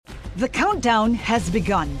The countdown has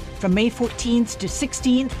begun. From May 14th to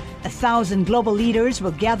 16th, 1,000 global leaders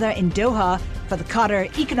will gather in Doha for the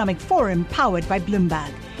Qatar Economic Forum powered by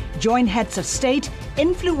Bloomberg. Join heads of state,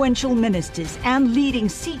 influential ministers, and leading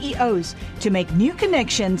CEOs to make new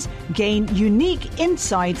connections, gain unique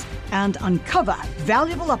insights, and uncover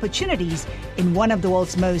valuable opportunities in one of the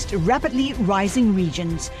world's most rapidly rising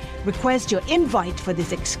regions. Request your invite for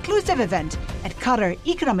this exclusive event at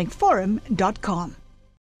QatarEconomicForum.com.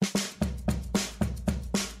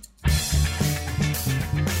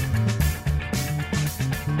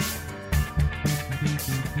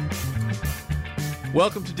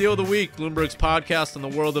 Welcome to Deal of the Week, Bloomberg's podcast on the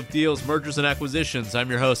world of deals, mergers, and acquisitions. I'm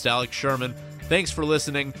your host, Alex Sherman. Thanks for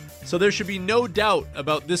listening. So there should be no doubt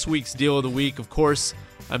about this week's Deal of the Week. Of course,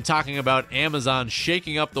 I'm talking about Amazon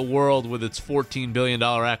shaking up the world with its $14 billion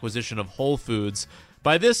acquisition of Whole Foods.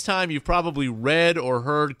 By this time, you've probably read or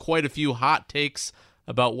heard quite a few hot takes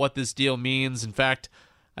about what this deal means. In fact,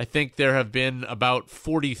 I think there have been about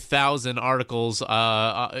 40,000 articles,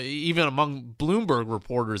 even among Bloomberg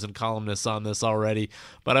reporters and columnists on this already.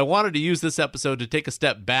 But I wanted to use this episode to take a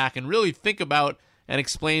step back and really think about and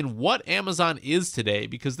explain what Amazon is today,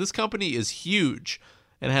 because this company is huge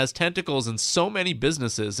and has tentacles in so many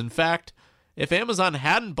businesses. In fact, if Amazon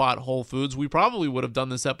hadn't bought Whole Foods, we probably would have done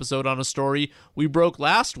this episode on a story we broke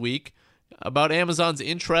last week about Amazon's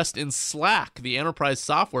interest in Slack, the enterprise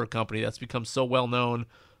software company that's become so well known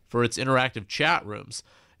for its interactive chat rooms.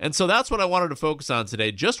 And so that's what I wanted to focus on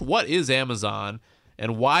today. Just what is Amazon,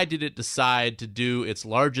 and why did it decide to do its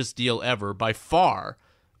largest deal ever by far,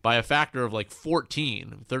 by a factor of like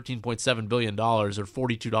 $13.7 billion or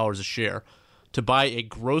 $42 a share, to buy a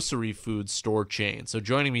grocery food store chain. So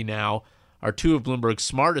joining me now are two of Bloomberg's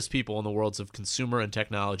smartest people in the worlds of consumer and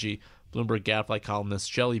technology, Bloomberg Gadfly columnists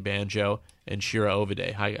Shelly Banjo and Shira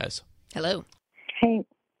Ovide. Hi, guys. Hello. Hey.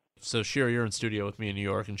 So, Shira, you're in studio with me in New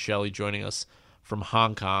York, and Shelly joining us from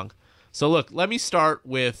Hong Kong. So, look, let me start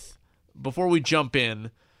with, before we jump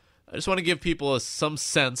in, I just want to give people some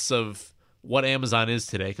sense of what Amazon is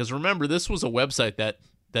today. Because remember, this was a website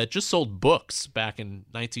that just sold books back in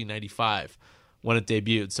 1995 when it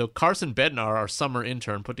debuted. So Carson Bednar, our summer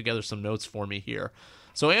intern, put together some notes for me here.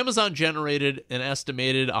 So Amazon generated an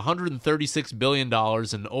estimated $136 billion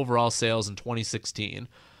in overall sales in 2016.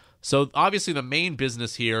 So obviously the main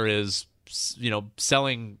business here is,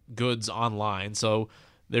 selling goods online. So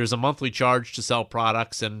there's a monthly charge to sell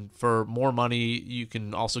products, and for more money, you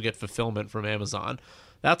can also get fulfillment from Amazon.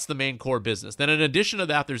 That's the main core business. Then in addition to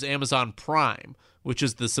that, there's Amazon Prime, which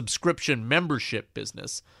is the subscription membership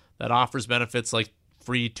business that offers benefits like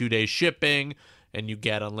free 2-day shipping, and you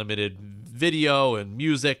get unlimited video and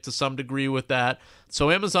music to some degree with that.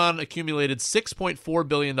 So Amazon accumulated $6.4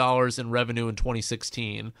 billion in revenue in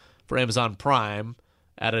 2016 for Amazon Prime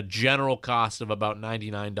at a general cost of about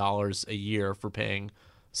 $99 a year for paying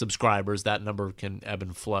subscribers. That number can ebb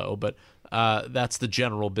and flow, but that's the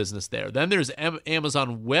general business there. Then there's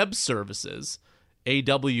Amazon Web Services,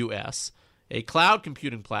 AWS, a cloud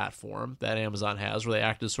computing platform that Amazon has where they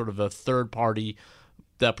act as sort of a third party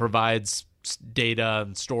that provides data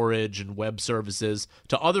and storage and web services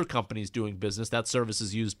to other companies doing business. That service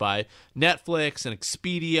is used by Netflix and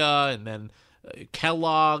Expedia, and then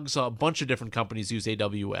Kellogg's. A bunch of different companies use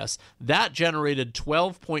AWS. That generated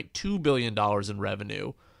 $12.2 billion in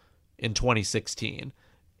revenue in 2016.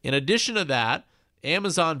 In addition to that,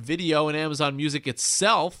 Amazon Video and Amazon Music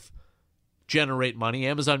itself generate money.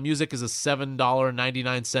 Amazon Music is a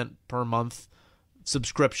 $7.99 per month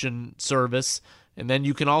subscription service. And then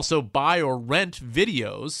you can also buy or rent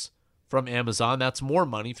videos from Amazon. That's more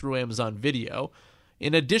money through Amazon Video.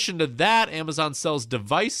 In addition to that, Amazon sells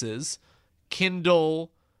devices,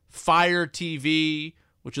 Kindle, Fire TV,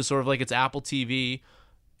 which is sort of like its Apple TV.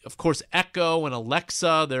 Of course, Echo and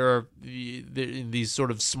Alexa, they're these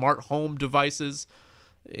sort of smart home devices.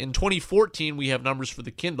 In 2014, we have numbers for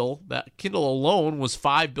the Kindle. That Kindle alone was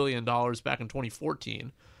 $5 billion back in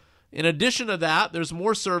 2014. In addition to that, there's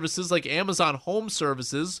more services like Amazon Home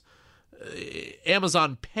Services,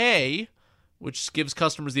 Amazon Pay, which gives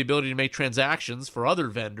customers the ability to make transactions for other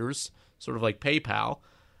vendors, sort of like PayPal.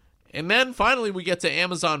 And then finally, we get to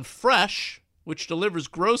Amazon Fresh, which delivers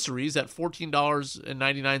groceries at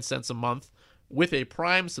 $14.99 a month with a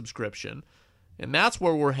Prime subscription. And that's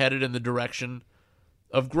where we're headed in the direction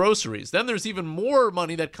of groceries. Then there's even more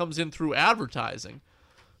money that comes in through advertising.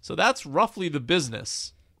 So that's roughly the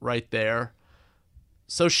business right there.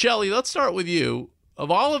 So Shelly, let's start with you. Of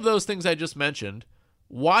all of those things I just mentioned,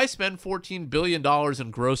 why spend $14 billion in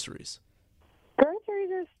groceries? Groceries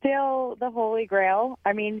are still the holy grail.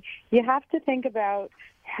 I mean, you have to think about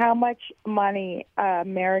how much money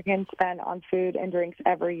Americans spend on food and drinks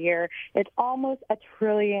every year. It's almost $1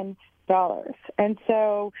 trillion. And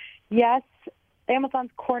so, yes,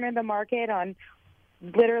 Amazon's cornered the market on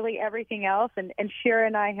literally everything else. And Shira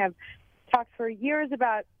and I have talked for years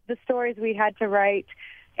about the stories we had to write.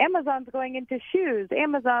 Amazon's going into shoes.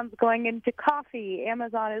 Amazon's going into coffee.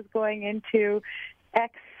 Amazon is going into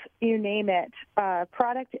X, you name it,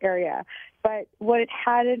 product area. But what it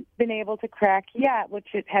hadn't been able to crack yet, which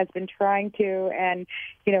it has been trying to, and,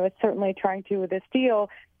 it's certainly trying to with this deal,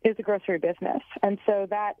 is the grocery business. And so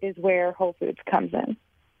that is where Whole Foods comes in.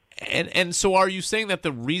 And so are you saying that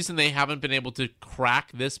the reason they haven't been able to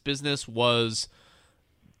crack this business was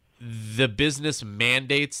the business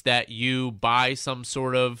mandates that you buy some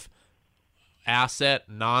sort of asset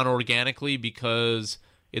non-organically because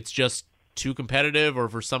it's just too competitive, or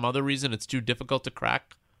for some other reason it's too difficult to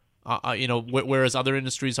crack, whereas other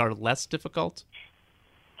industries are less difficult?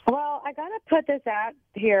 Well, I got to put this out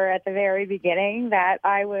here at the very beginning that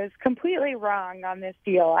I was completely wrong on this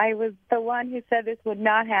deal. I was the one who said this would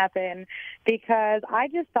not happen because I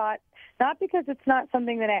just thought, not because it's not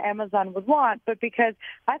something that Amazon would want, but because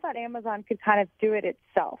I thought Amazon could kind of do it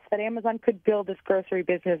itself, that Amazon could build this grocery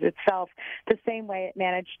business itself the same way it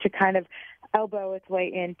managed to kind of elbow its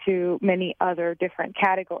way into many other different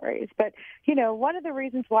categories. But, one of the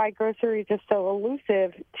reasons why groceries are so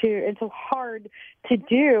elusive and so hard to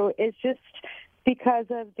do is just because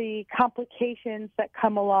of the complications that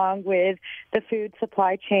come along with the food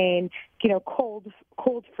supply chain, cold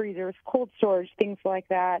freezers, cold storage, things like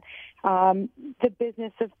that. The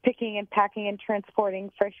business of picking and packing and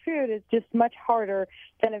transporting fresh food is just much harder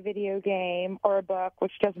than a video game or a book,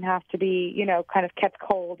 which doesn't have to be, kind of kept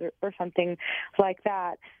cold or something like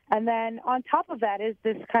that. And then on top of that is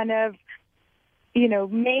this kind of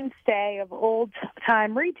mainstay of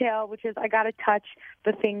old-time retail, which is I got to touch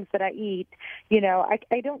the things that I eat.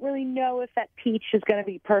 I don't really know if that peach is going to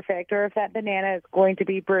be perfect or if that banana is going to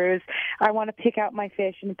be bruised. I want to pick out my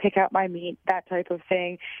fish and pick out my meat, that type of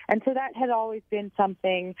thing. And so that has always been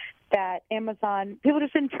something that people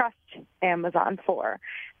just didn't trust Amazon for.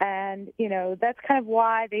 And, that's kind of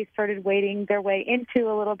why they started wading their way into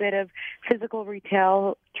a little bit of physical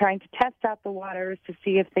retail, trying to test out the waters to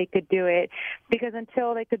see if they could do it. Because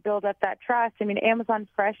until they could build up that trust, Amazon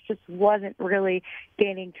Fresh just wasn't really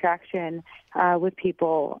gaining traction with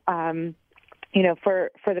people,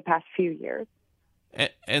 for the past few years.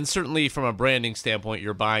 And certainly from a branding standpoint,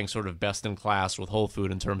 you're buying sort of best in class with Whole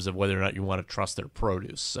Food in terms of whether or not you want to trust their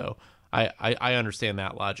produce. So I understand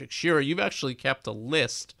that logic. Shira, you've actually kept a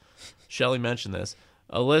list, Shelley mentioned this,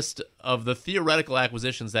 a list of the theoretical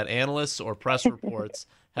acquisitions that analysts or press reports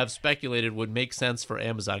have speculated would make sense for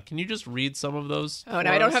Amazon. Can you just read some of those? Oh,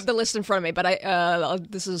 no, I don't have the list in front of me, but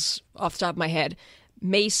this is off the top of my head.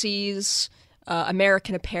 Macy's,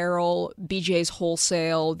 American Apparel, BJ's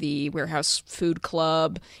Wholesale, the Warehouse Food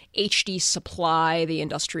Club, HD Supply, the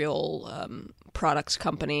industrial products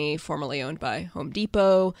company formerly owned by Home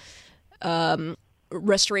Depot,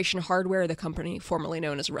 Restoration Hardware, the company formerly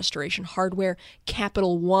known as Restoration Hardware,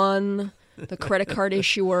 Capital One, the credit card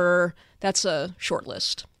issuer. That's a short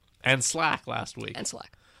list. And Slack last week. And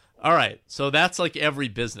Slack. All right, so that's like every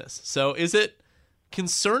business. So is it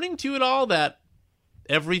concerning to you at all that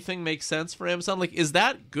everything makes sense for Amazon? Like, is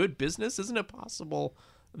that good business? Isn't it possible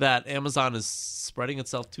that Amazon is spreading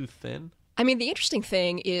itself too thin? The interesting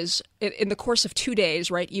thing is, in the course of 2 days,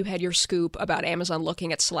 right, you had your scoop about Amazon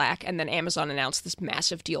looking at Slack, and then Amazon announced this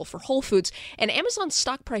massive deal for Whole Foods, and Amazon's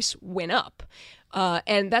stock price went up.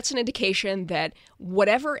 And that's an indication that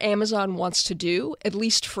whatever Amazon wants to do, at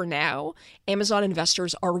least for now, Amazon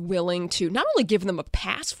investors are willing to not only give them a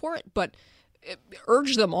pass for it, but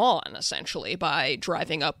urge them on, essentially, by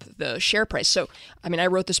driving up the share price. So, I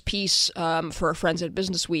wrote this piece for our friends at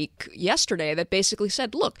Business Week yesterday that basically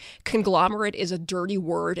said, look, conglomerate is a dirty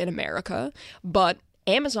word in America, but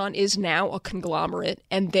Amazon is now a conglomerate,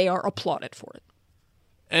 and they are applauded for it.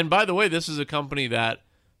 And by the way, this is a company that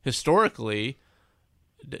historically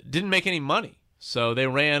didn't make any money. So they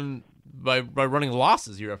ran by running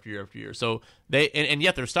losses year after year after year. So and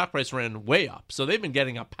yet their stock price ran way up. So they've been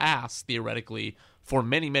getting a pass theoretically for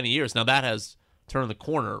many, many years. Now that has turned the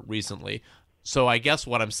corner recently. So I guess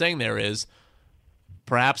what I'm saying there is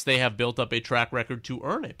perhaps they have built up a track record to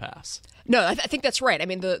earn a pass. No, I think that's right.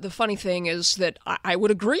 The funny thing is that I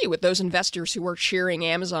would agree with those investors who are cheering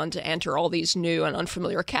Amazon to enter all these new and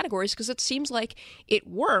unfamiliar categories because it seems like it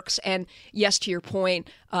works. And yes, to your point,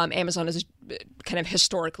 Amazon is kind of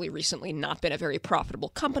historically recently not been a very profitable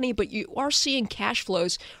company, but you are seeing cash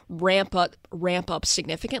flows ramp up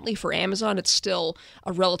significantly for Amazon. It's still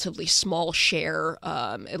a relatively small share,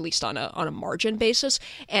 at least on a margin basis.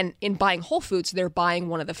 And in buying Whole Foods, they're buying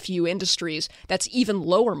one of the few industries that's even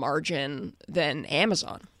lower margin than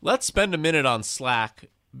Amazon. Let's spend a minute on Slack,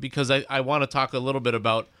 because I want to talk a little bit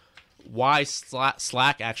about why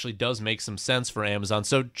Slack actually does make some sense for Amazon.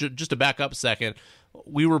 So just to back up a second,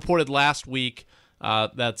 we reported last week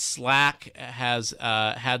that Slack has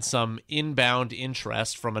had some inbound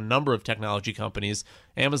interest from a number of technology companies,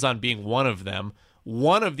 Amazon being one of them.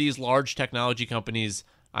 One of these large technology companies,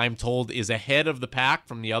 I'm told, is ahead of the pack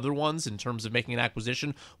from the other ones in terms of making an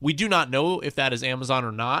acquisition. We do not know if that is Amazon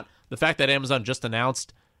or not. The fact that Amazon just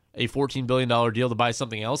announced a $14 billion deal to buy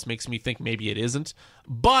something else makes me think maybe it isn't.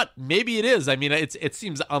 But maybe it is. I mean, it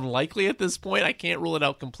seems unlikely at this point. I can't rule it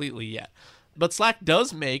out completely yet. But Slack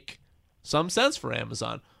does make some sense for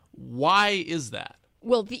Amazon. Why is that?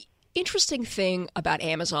 Well, the interesting thing about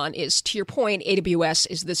Amazon is, to your point, AWS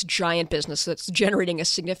is this giant business that's generating a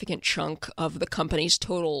significant chunk of the company's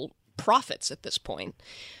total profits at this point.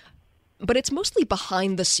 But it's mostly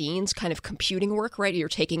behind the scenes kind of computing work, right? You're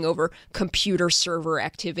taking over computer server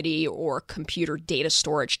activity or computer data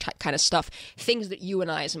storage type kind of stuff, things that you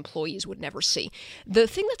and I as employees would never see. The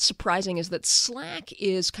thing that's surprising is that Slack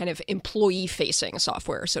is kind of employee-facing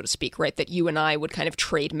software, so to speak, right? That you and I would kind of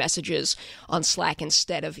trade messages on Slack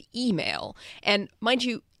instead of email. And mind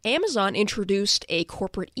you, Amazon introduced a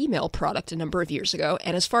corporate email product a number of years ago,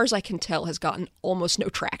 and as far as I can tell, has gotten almost no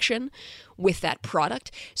traction with that product.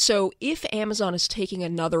 So if Amazon is taking a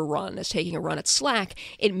run at Slack,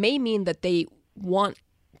 it may mean that they want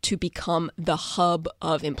to become the hub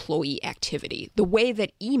of employee activity. The way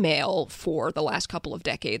that email for the last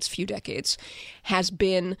few decades, has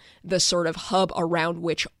been the sort of hub around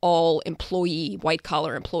which all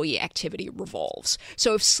white-collar employee activity revolves.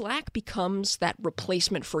 So if Slack becomes that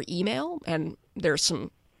replacement for email, and there's some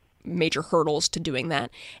major hurdles to doing that,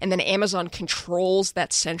 and then Amazon controls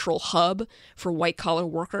that central hub for white-collar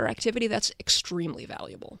worker activity, that's extremely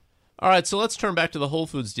valuable. All right, so let's turn back to the Whole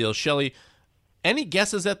Foods deal. Shelley, any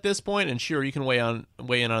guesses at this point? And sure, you can weigh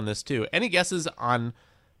in on this too. Any guesses on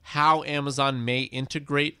how Amazon may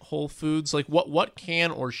integrate Whole Foods? Like what can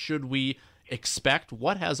or should we expect?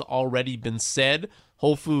 What has already been said?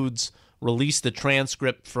 Whole Foods released the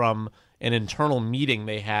transcript from an internal meeting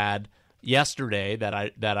they had yesterday that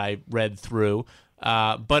I read through,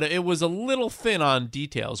 but it was a little thin on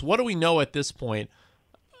details. What do we know at this point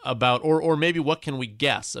about, or maybe what can we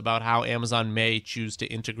guess about how Amazon may choose to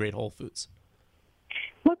integrate Whole Foods?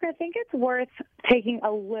 Look, I think it's worth taking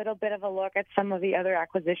a little bit of a look at some of the other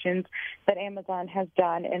acquisitions that Amazon has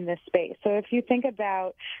done in this space. So if you think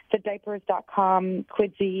about the Diapers.com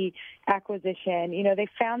Quidsy acquisition, they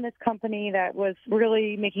found this company that was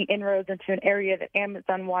really making inroads into an area that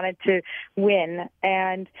Amazon wanted to win.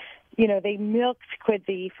 And they milked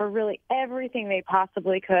Quidsy for really everything they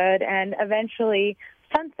possibly could, and eventually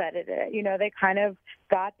sunsetted it. They kind of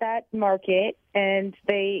got that market, and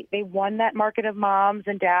they won that market of moms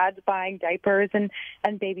and dads buying diapers and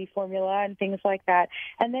baby formula and things like that.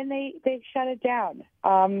 And then they shut it down,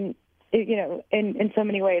 in so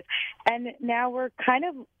many ways. And now we're kind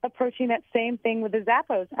of approaching that same thing with the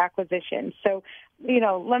Zappos acquisition. So,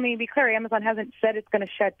 let me be clear. Amazon hasn't said it's going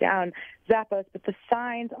to shut down Zappos, but the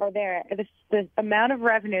signs are there. The amount of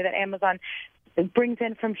revenue that Amazon brings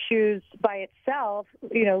in from shoes by itself,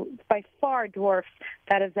 by far dwarfs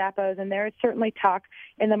that of Zappos. And there is certainly talk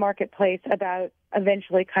in the marketplace about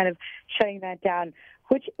eventually kind of shutting that down,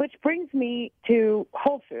 which brings me to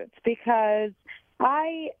Whole Foods, because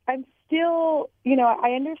I'm still,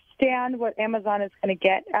 I understand what Amazon is going to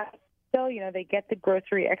get at. So, they get the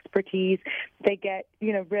grocery expertise. They get,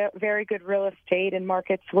 very good real estate in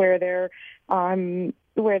markets where their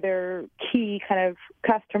key kind of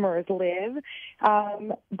customers live.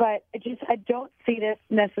 But I don't see this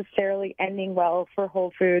necessarily ending well for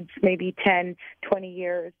Whole Foods maybe 10, 20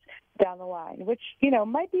 years down the line, which,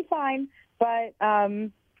 might be fine, but,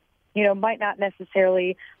 might not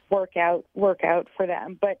necessarily work out for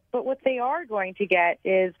them. But what they are going to get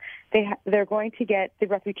is they're going to get the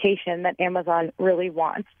reputation that Amazon really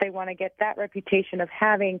wants. They want to get that reputation of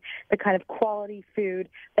having the kind of quality food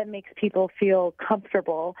that makes people feel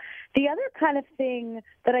comfortable. The other kind of thing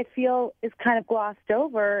that I feel is kind of glossed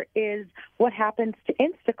over is what happens to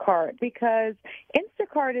Instacart, because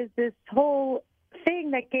Instacart is this whole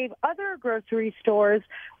thing that gave other grocery stores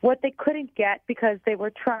what they couldn't get because they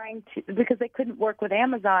couldn't work with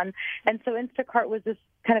Amazon. And so Instacart was this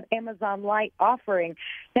kind of Amazon light offering.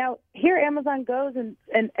 Now, here Amazon goes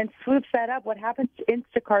and swoops that up. What happens to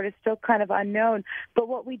Instacart is still kind of unknown. But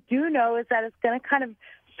what we do know is that it's going to kind of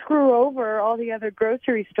screw over all the other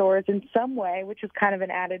grocery stores in some way, which is kind of an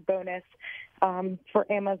added bonus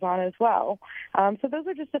for Amazon as well. So those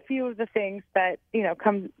are just a few of the things that,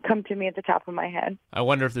 come to me at the top of my head. I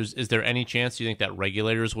wonder if is there any chance you think that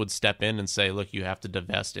regulators would step in and say, look, you have to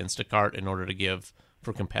divest Instacart in order to give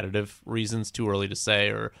for competitive reasons? Too early to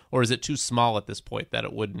say, or is it too small at this point that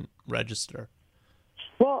it wouldn't register?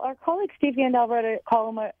 Well, our colleague Steve Gandel wrote a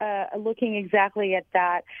column looking exactly at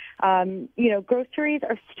that. Groceries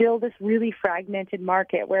are still this really fragmented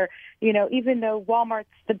market where, even though Walmart's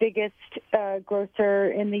the biggest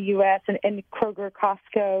grocer in the U.S. and Kroger,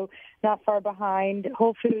 Costco, not far behind,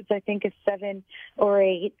 Whole Foods, I think, is 7 or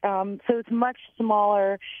 8. So it's much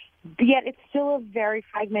smaller. Yet it's still a very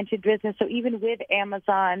fragmented business. So even with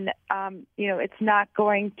Amazon, it's not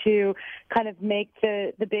going to kind of make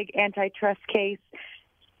the big antitrust case.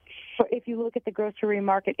 If you look at the grocery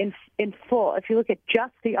market in full, if you look at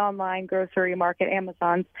just the online grocery market,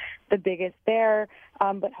 Amazon's the biggest there,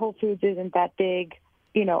 but Whole Foods isn't that big,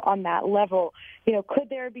 on that level. Could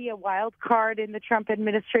there be a wild card in the Trump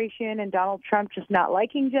administration and Donald Trump just not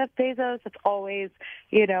liking Jeff Bezos? It's always,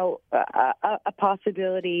 a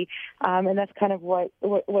possibility, and that's kind of what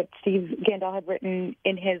Steve Gandel had written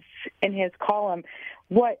in his column.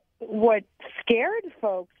 What scared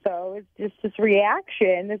folks, though, is just this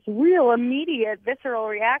reaction, this real immediate, visceral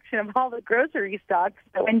reaction of all the grocery stocks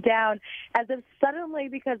that went down as if suddenly,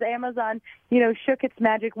 because Amazon, shook its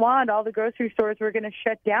magic wand, all the grocery stores were going to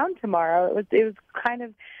shut down tomorrow. It was kind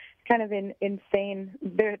of insane,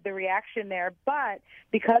 the reaction there. But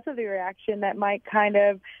because of the reaction, that might kind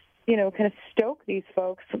of stoke these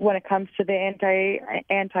folks when it comes to the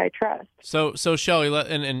antitrust. So Shelley,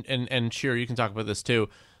 and Shira, you can talk about this too.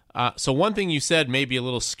 So one thing you said may be a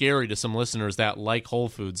little scary to some listeners that like Whole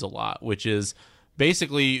Foods a lot, which is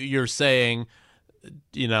basically you're saying,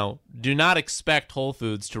 do not expect Whole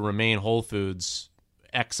Foods to remain Whole Foods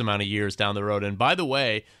X amount of years down the road. And by the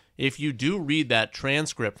way, if you do read that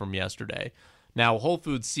transcript from yesterday, now Whole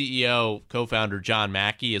Foods CEO, co-founder John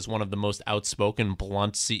Mackey is one of the most outspoken,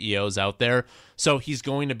 blunt CEOs out there. So he's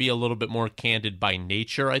going to be a little bit more candid by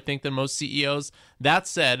nature, I think, than most CEOs. That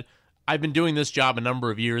said, I've been doing this job a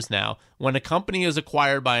number of years now. When a company is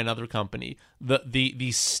acquired by another company,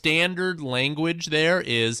 the standard language there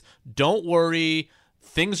is, don't worry,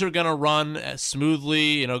 things are going to run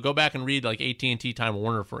smoothly. Go back and read like AT&T Time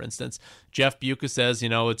Warner, for instance. Jeff Buka says,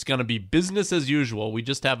 it's going to be business as usual. We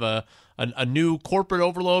just have a new corporate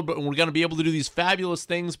overload, but we're going to be able to do these fabulous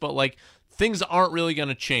things, but like things aren't really going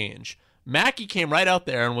to change. Mackey came right out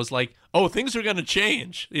there and was like, oh, things are going to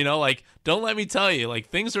change. Don't let me tell you,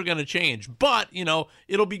 things are going to change. But,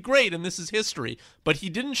 it'll be great, and this is history. But he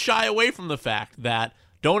didn't shy away from the fact that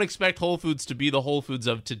don't expect Whole Foods to be the Whole Foods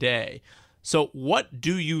of today. So what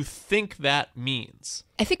do you think that means?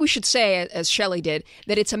 I think we should say, as Shelley did,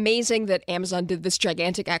 that it's amazing that Amazon did this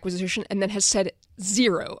gigantic acquisition and then has said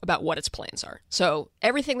zero about what its plans are. So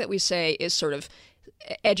everything that we say is sort of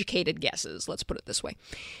educated guesses, let's put it this way.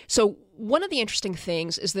 So one of the interesting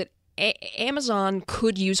things is that Amazon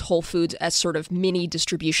could use Whole Foods as sort of mini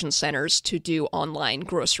distribution centers to do online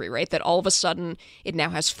grocery, right? That all of a sudden it now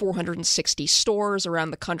has 460 stores around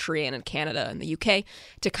the country and in Canada and the UK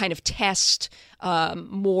to kind of test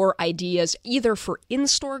more ideas either for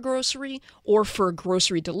in-store grocery or for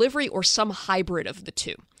grocery delivery or some hybrid of the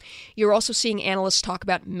two. You're also seeing analysts talk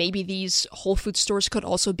about maybe these Whole Foods stores could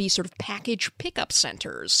also be sort of package pickup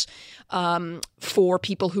centers for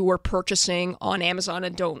people who are purchasing on Amazon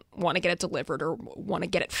and don't want to get it delivered or want to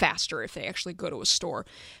get it faster if they actually go to a store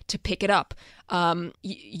to pick it up.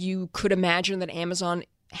 You could imagine that Amazon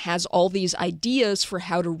has all these ideas for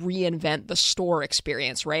how to reinvent the store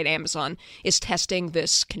experience, right? Amazon is testing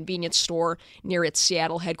this convenience store near its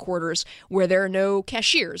Seattle headquarters where there are no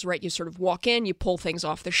cashiers, right? You sort of walk in, you pull things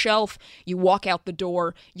off the shelf, you walk out the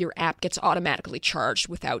door, your app gets automatically charged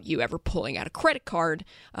without you ever pulling out a credit card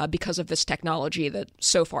because of this technology that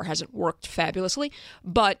so far hasn't worked fabulously.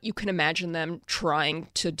 But you can imagine them trying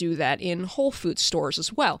to do that in Whole Foods stores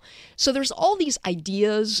as well. So there's all these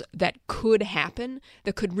ideas that could happen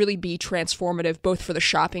that could really be transformative both for the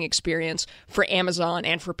shopping experience, for Amazon,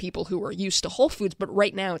 and for people who are used to Whole Foods. But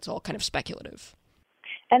right now, it's all kind of speculative.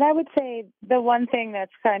 And I would say the one thing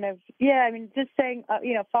that's kind of, just saying,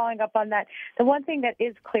 following up on that, the one thing that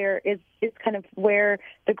is clear is kind of where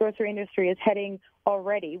the grocery industry is heading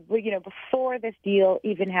already. Before this deal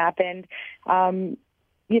even happened,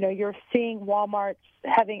 you're seeing Walmart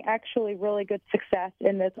having actually really good success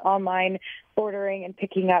in this online ordering and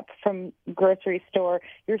picking up from grocery store.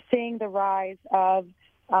 You're seeing the rise of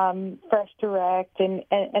Fresh Direct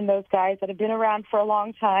and those guys that have been around for a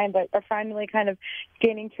long time but are finally kind of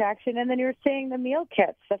gaining traction. And then you're seeing the meal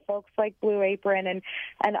kits, the folks like Blue Apron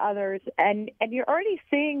and others. And you're already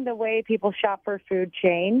seeing the way people shop for food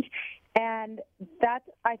change. And that,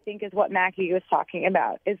 I think, is what Mackie was talking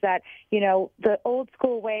about, is that, the old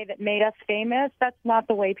school way that made us famous, that's not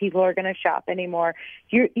the way people are going to shop anymore.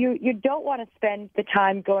 You don't want to spend the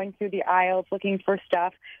time going through the aisles looking for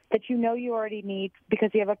stuff that you already need because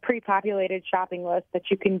you have a pre-populated shopping list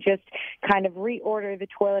that you can just kind of reorder the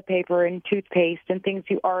toilet paper and toothpaste and things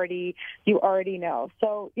you already know.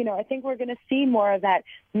 So, I think we're going to see more of that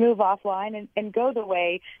move offline and go the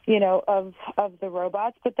way, of the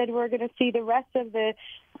robots, but then we're going to see the rest of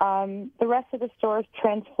the stores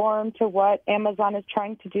transform to what Amazon is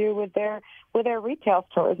trying to do with their retail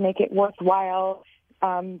stores, make it worthwhile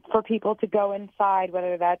for people to go inside,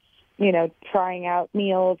 whether that's trying out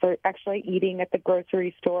meals or actually eating at the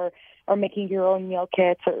grocery store or making your own meal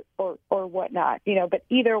kits or whatnot. But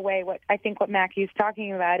either way, what Mackie's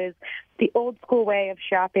talking about is the old school way of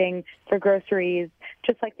shopping for groceries,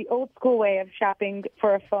 just like the old school way of shopping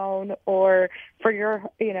for a phone or for your,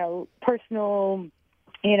 personal,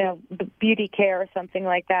 beauty care or something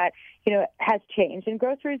like that, has changed. And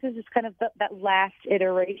groceries is just kind of that last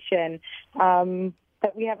iteration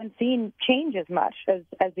that we haven't seen change as much as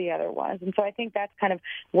the other ones. And so I think that's kind of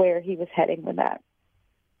where he was heading with that.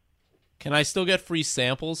 Can I still get free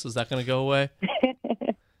samples? Is that going to go away?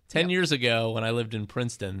 10 years ago when I lived in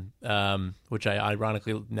Princeton, which I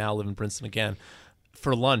ironically now live in Princeton again,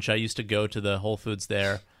 for lunch I used to go to the Whole Foods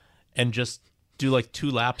there and just do like 2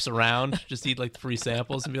 laps around, just eat like free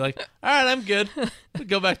samples and be like, all right, I'm good.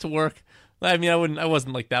 Go back to work. I mean, I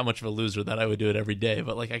wasn't like that much of a loser that I would do it every day,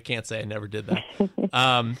 but like I can't say I never did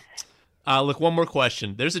that. Look, one more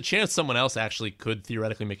question. There's a chance someone else actually could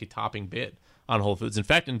theoretically make a topping bid on Whole Foods. In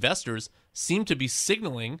fact, investors seem to be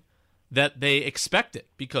signaling that they expect it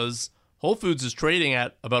because Whole Foods is trading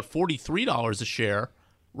at about $43 a share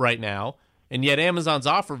right now, and yet Amazon's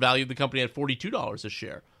offer valued the company at $42 a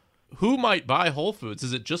share. Who might buy Whole Foods?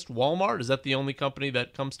 Is it just Walmart? Is that the only company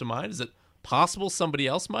that comes to mind? Is it possible somebody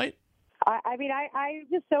else might? I'm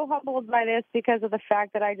just so humbled by this because of the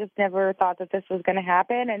fact that I just never thought that this was going to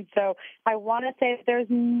happen. And so I want to say that there's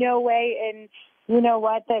no way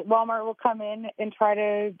that Walmart will come in and try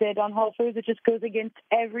to bid on Whole Foods. It just goes against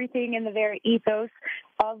everything in the very ethos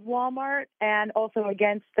of Walmart and also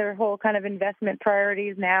against their whole kind of investment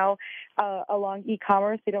priorities now along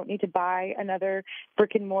e-commerce. They don't need to buy another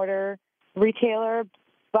brick and mortar retailer.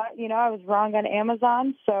 But, I was wrong on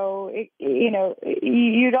Amazon. So,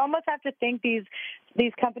 you'd almost have to think these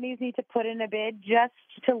companies need to put in a bid just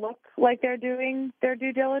to look like they're doing their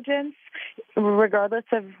due diligence, regardless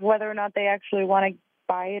of whether or not they actually want to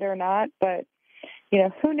buy it or not. But,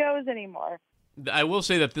 who knows anymore? I will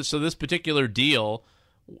say that this particular deal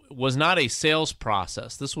was not a sales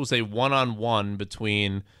process. This was a one-on-one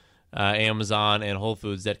between Amazon and Whole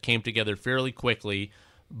Foods that came together fairly quickly.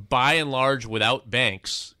 By and large, without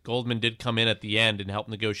banks. Goldman did come in at the end and help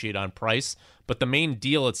negotiate on price, but the main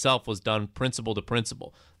deal itself was done principal to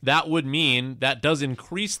principal. That would mean that does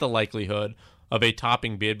increase the likelihood of a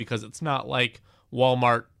topping bid because it's not like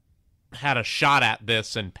Walmart had a shot at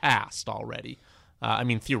this and passed already.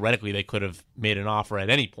 Theoretically, they could have made an offer at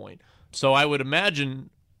any point. So I would imagine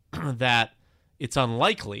that it's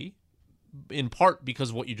unlikely, in part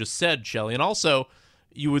because of what you just said, Shelley, and also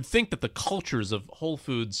you would think that the cultures of Whole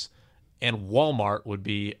Foods and Walmart would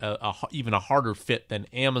be even a harder fit than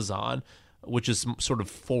Amazon, which is sort of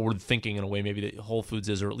forward-thinking in a way maybe that Whole Foods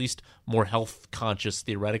is, or at least more health-conscious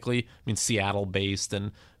theoretically. Seattle-based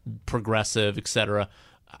and progressive, etc.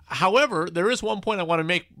 However, there is one point I want to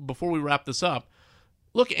make before we wrap this up.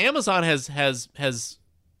 Look, Amazon has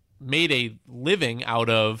made a living out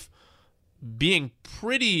of being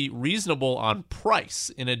pretty reasonable on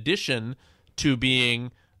price, in addition to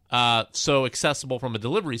being so accessible from a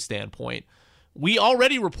delivery standpoint. We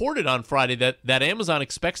already reported on Friday that Amazon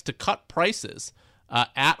expects to cut prices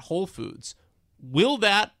at Whole Foods. Will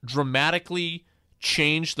that dramatically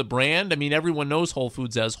change the brand? Everyone knows Whole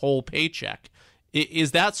Foods as Whole Paycheck.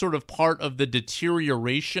 Is that sort of part of the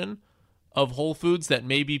deterioration of Whole Foods, that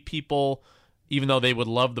maybe people, even though they would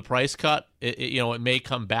love the price cut, it may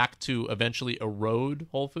come back to eventually erode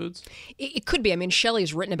Whole Foods? It could be. I mean,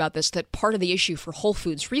 Shelley's written about this, that part of the issue for Whole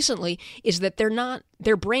Foods recently is that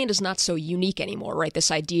their brand is not so unique anymore, right?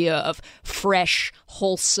 This idea of fresh,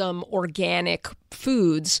 wholesome, organic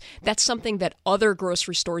foods, that's something that other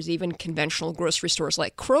grocery stores, even conventional grocery stores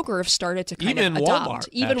like Kroger, have started to kind of adopt.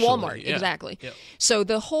 Even Walmart, yeah. Exactly. Yeah. So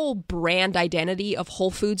the whole brand identity of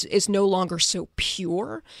Whole Foods is no longer so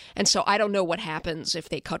pure. And so I don't know what happens if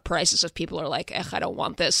they cut prices, if people are like, I don't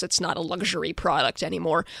want this. It's not a luxury product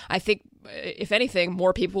anymore. I think, if anything,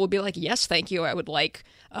 more people would be like, yes, thank you. I would like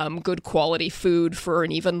good quality food for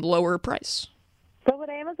an even lower price. But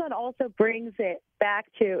what Amazon also brings it back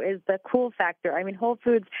to is the cool factor. I mean, Whole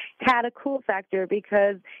Foods had a cool factor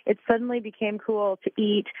because it suddenly became cool to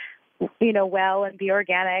eat, well and be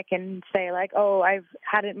organic and say like, oh, I've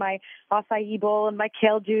had it my acai bowl and my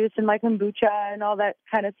kale juice and my kombucha and all that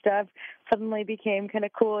kind of stuff suddenly became kind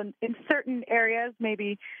of cool in certain areas,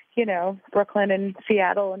 maybe, Brooklyn and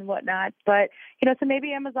Seattle and whatnot. But, so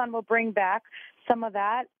maybe Amazon will bring back some of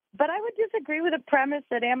that. But I would disagree with the premise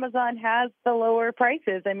that Amazon has the lower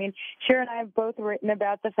prices. I mean, Shira and I have both written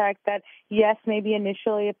about the fact that, yes, maybe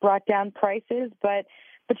initially it brought down prices, but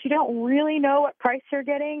you don't really know what price you're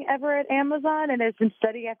getting ever at Amazon. And there's been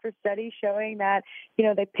study after study showing that,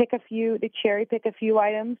 they cherry pick a few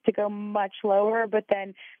items to go much lower, but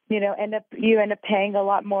then, you end up paying a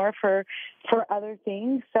lot more for other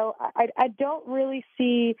things. So I don't really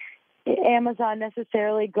see Amazon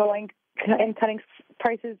necessarily going and cutting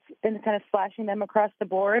prices and kind of slashing them across the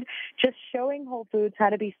board, just showing Whole Foods how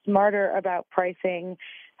to be smarter about pricing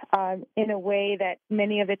in a way that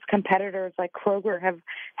many of its competitors like Kroger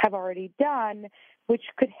have already done, which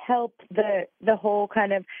could help the whole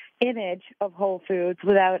kind of image of Whole Foods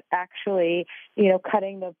without actually,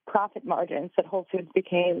 cutting the profit margins that Whole Foods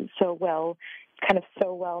became so well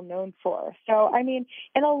known for. So, I mean,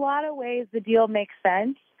 in a lot of ways, the deal makes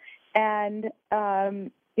sense. And,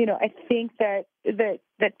 I think that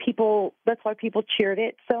people, that's why people cheered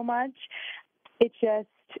it so much. It's just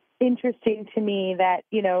interesting to me that,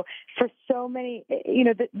 for so many,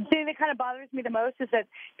 the thing that kind of bothers me the most is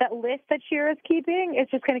that list that Shira is keeping is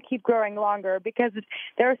just going to keep growing longer because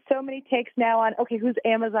there are so many takes now on, okay, who's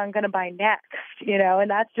Amazon going to buy next,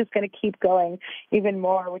 and that's just going to keep going even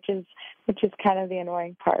more, which is kind of the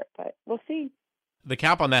annoying part, but we'll see. The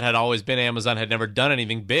cap on that had always been Amazon had never done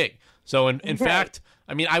anything big. So in fact,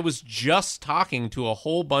 I mean, I was just talking to a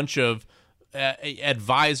whole bunch of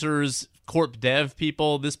advisors, corp dev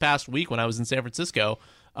people this past week when I was in San Francisco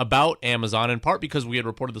about Amazon, in part because we had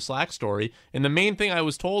reported the Slack story. And the main thing I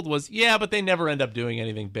was told was, yeah, but they never end up doing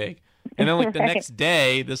anything big. And then like the next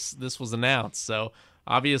day, this was announced. So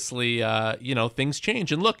obviously, things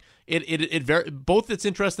change. And look, both its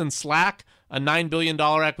interest in Slack, a $9 billion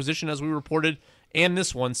acquisition, as we reported, and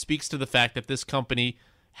this one speaks to the fact that this company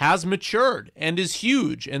has matured and is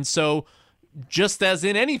huge. And so just as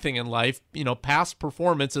in anything in life, past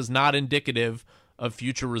performance is not indicative of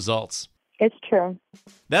future results. It's true.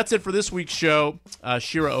 That's it for this week's show.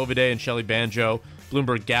 Shira Ovide and Shelley Banjo,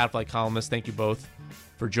 Bloomberg Gadfly columnists, thank you both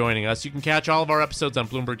for joining us. You can catch all of our episodes on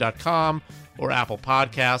Bloomberg.com or Apple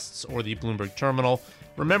Podcasts or the Bloomberg Terminal.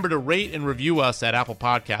 Remember to rate and review us at Apple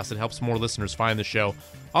Podcasts. It helps more listeners find the show.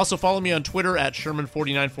 Also, follow me on Twitter at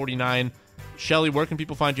Sherman4949. Shelley, where can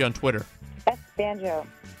people find you on Twitter? Banjo.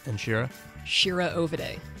 And Shira? Shira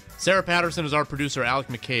Ovide. Sarah Patterson is our producer. Alec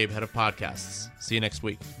McCabe, head of podcasts. See you next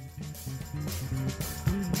week.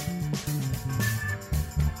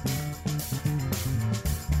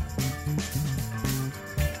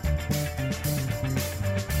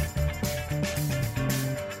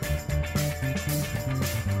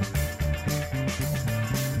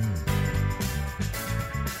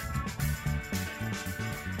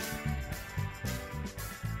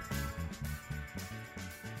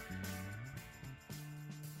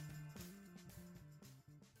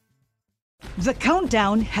 The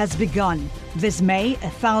countdown has begun. This May,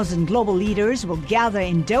 1,000 global leaders will gather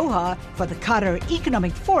in Doha for the Qatar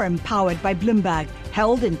Economic Forum powered by Bloomberg,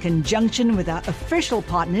 held in conjunction with our official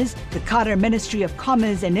partners, the Qatar Ministry of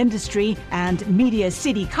Commerce and Industry and Media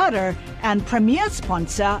City Qatar, and premier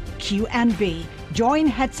sponsor QNB. Join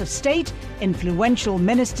heads of state, influential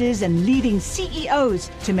ministers, and leading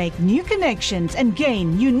CEOs to make new connections and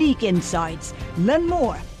gain unique insights. Learn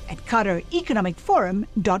more at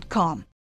QatarEconomicForum.com.